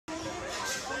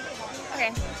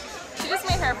Okay, she just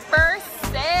made her first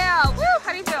sale. Woo!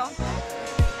 How do you feel?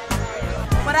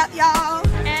 What up, y'all?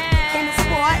 Came to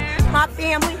support my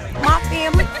family, my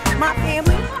family, my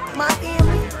family, my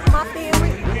family, my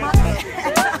family, my family.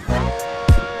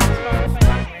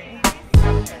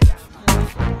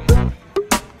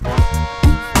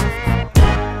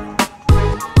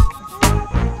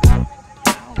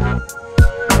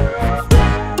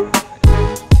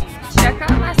 Check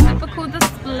out my super cool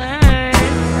display.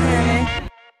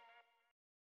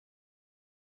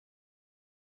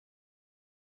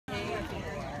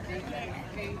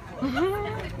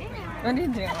 What are you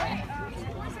doing?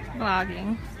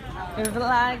 Vlogging. You're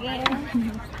vlogging.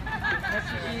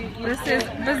 This is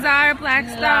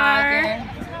bzarblackstar.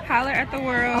 Holler at the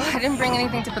world. Oh, I didn't bring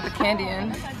anything to put the candy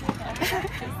in.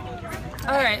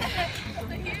 Alright.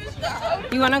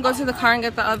 You want to go to the car and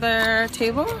get the other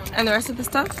table and the rest of the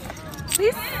stuff?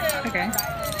 Please? Okay.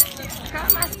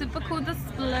 Got my super cool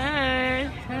display.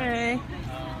 Hey.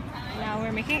 Now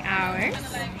we're making ours.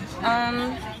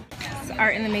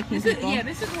 Art in the making people. Yeah,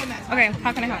 this is one that's okay,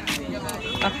 how can I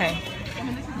help? Okay.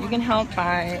 You can help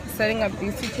by setting up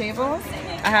these two tables.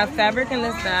 I have fabric in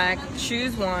this bag.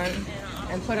 Choose one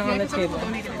and put it on the table.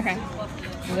 Okay.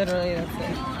 Literally, that's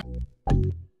it.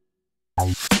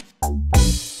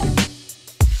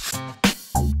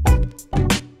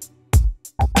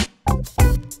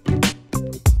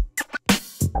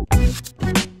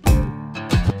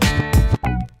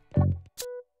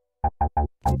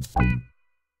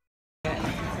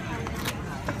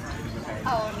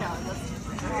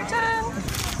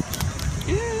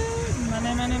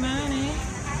 Money, money, money.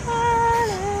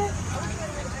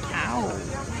 Ow.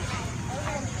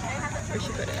 Where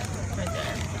should I put it? Right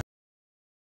there.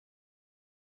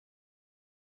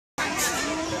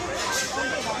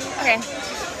 Okay.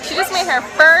 She just made her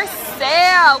first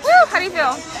sale. Woo! How do you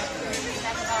feel?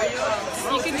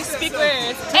 You can speak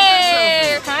words.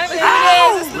 Hey!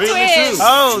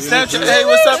 Oh, Snapchat. Hey,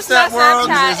 what's up, Snap World?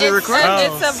 Is it recording?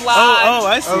 It's a vlog. Oh,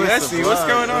 I see. I see. What's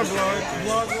going on,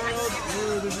 vlog?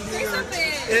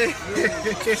 This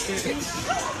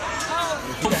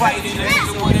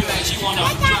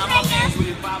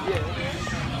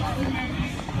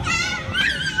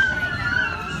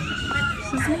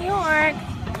is New York.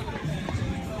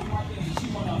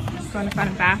 Going to find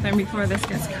a bathroom before this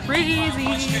gets crazy.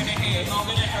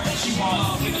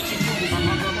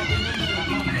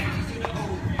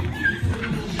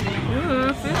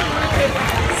 Ooh,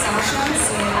 Sasha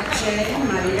C.J.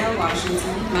 Maria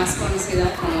Washington, más conocida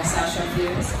como Sasha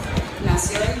Fierce,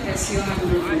 nació y creció en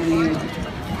Brooklyn, New York.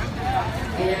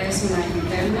 Ella es una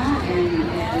interna en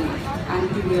el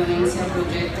antiviolencia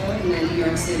proyecto en New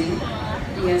York City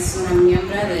y es una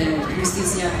miembro de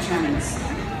Justicia Trans.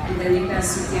 Dedica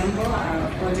su tiempo al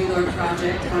Corridor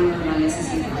Project cuando la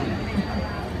necesitan.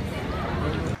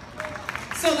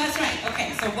 So that's right.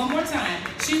 Okay, so one more time.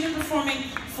 She's been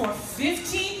performing for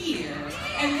 15 years,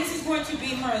 and this is going to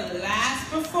be her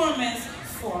last performance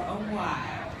for a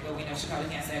while. But we know she probably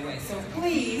can't say it away. So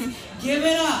please give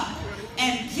it up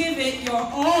and give it your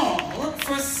all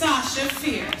for Sasha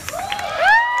Fierce.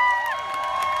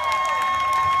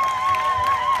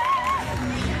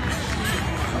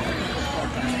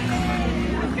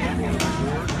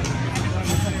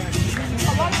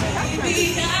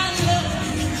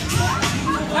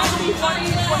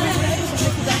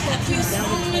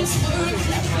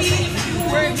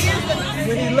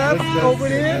 When he left over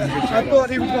there, I thought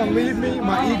he was going to leave me,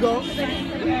 my ego.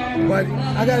 But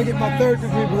I got to get my 3rd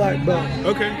degree black belt.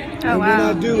 Okay. And when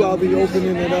I do, I'll be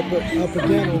opening it up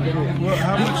again over here. Well,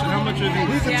 how much are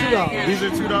these? These are $2. These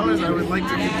are $2? I would like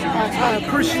to get $2. I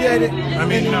appreciate it. I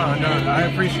mean, no, I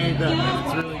appreciate that, man.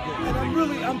 It's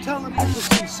really good. And I'm telling people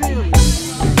sincerely.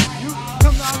 You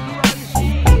come out here,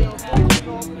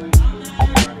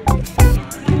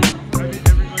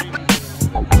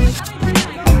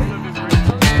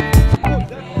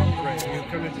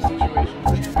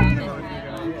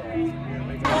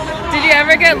 did you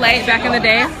ever get light back in the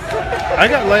day? I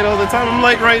got light all the time. I'm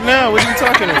light right now. What are you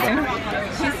talking about?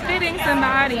 She's fitting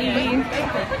somebody.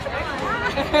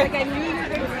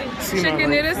 Chicken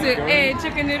noodle soup. Hey,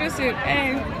 chicken noodle soup.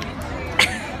 Hey.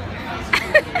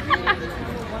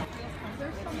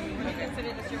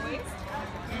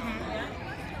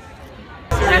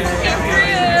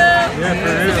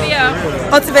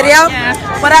 Oh, it's a video? Yeah.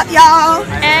 What up, y'all?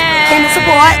 Hey. Came to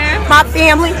support my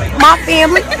family, my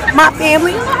family, my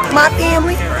family, my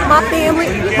family, my family,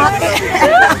 my family.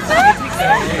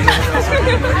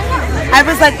 I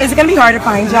was like, is it going to be hard to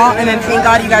find y'all? And then thank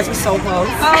God you guys were so close.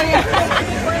 Oh, yeah.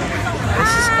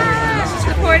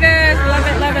 Support us. Love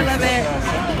it, love it, love it.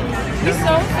 You're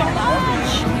so much.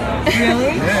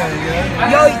 Really? Yeah.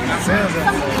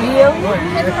 Yo,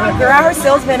 really? Girl, I heard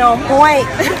salesman on point.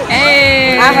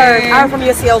 Hey. I heard from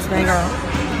your salesman, girl.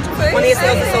 One of your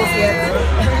sales associates.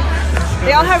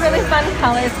 They all have really fun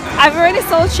colors. I've already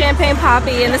sold Champagne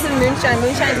Poppy, and this is Moonshine.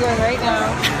 Moonshine's going right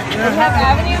now. We have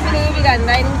Avenue Blue, we got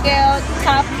Nightingale,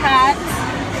 Top Hat.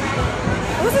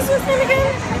 What's this one's name again?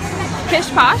 Pish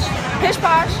Posh? Pish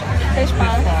Posh. Pish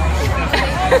Posh.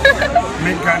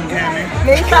 Mint cotton candy.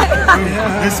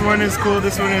 This one is cool.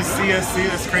 This one is CSC.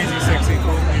 That's crazy, sexy,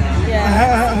 cool.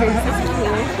 Yeah.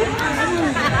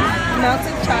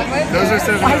 Melted chocolate. Those are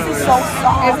 $7. Why is it so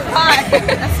soft? It's hot.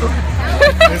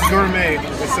 It's gourmet.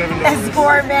 It's $7. It's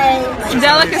gourmet.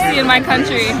 Delicacy in my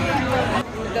country.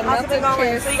 The How's it been melted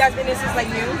going? kiss. So you guys been there since like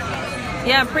you?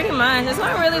 Yeah, pretty much. It's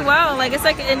going really well. Like, it's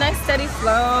like a nice steady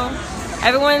flow.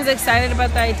 Everyone's excited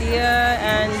about the idea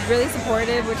and really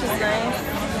supportive, which is nice.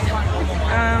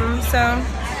 So,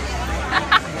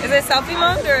 is it selfie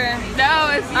mode or? No,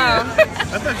 it's you.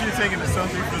 I thought you were taking a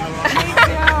selfie for the long.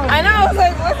 I know. I was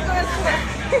like, what's going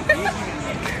on?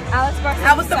 Alex Buck.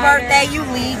 How was the birthday? You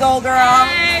legal, girl?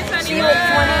 Hey, She was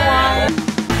 21.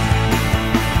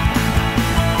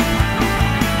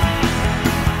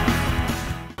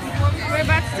 We're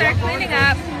about to start cleaning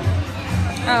up.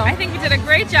 Oh. I think we did a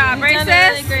great job, right, sis?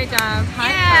 A really great job.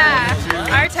 Yeah.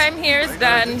 Our time here is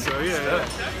done. So yeah.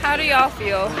 How do y'all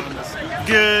feel?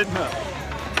 Good.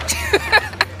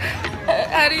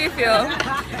 How do you feel?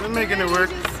 We're making it work.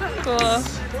 Cool.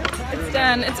 It's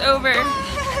done. It's over.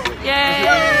 Yay!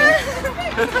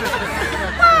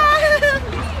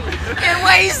 Get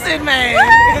wasted, man.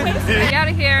 Get out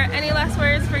of here. Any last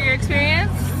words for your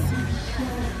experience?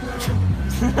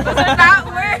 Not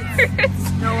words.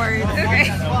 No worries. Okay.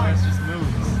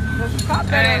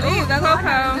 Alright, ooh, that's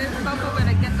Coco.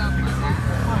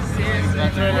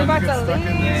 We're about to leave.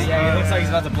 Yeah, it looks like he's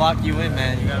about to block you in,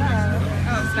 man. You gotta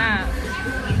Oh, snap.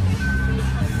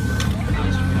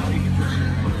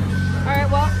 Alright,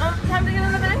 well, time to get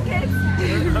in the pancakes.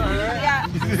 Yeah,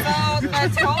 so the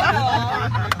total,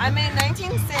 I made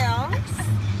 19 sales,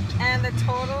 and the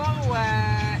total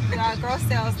was, gross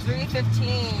sales, $315.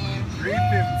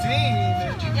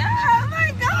 $315. Yeah, oh my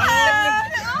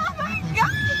god! Oh my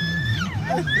god!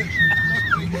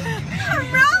 I'm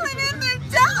rolling in the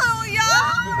dough,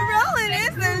 y'all! Rolling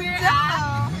in the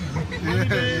dough!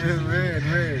 Yeah,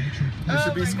 red. You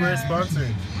should be Square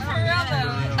sponsored. For real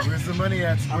though. Where's the money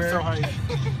at, Square? I'm so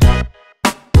hyped.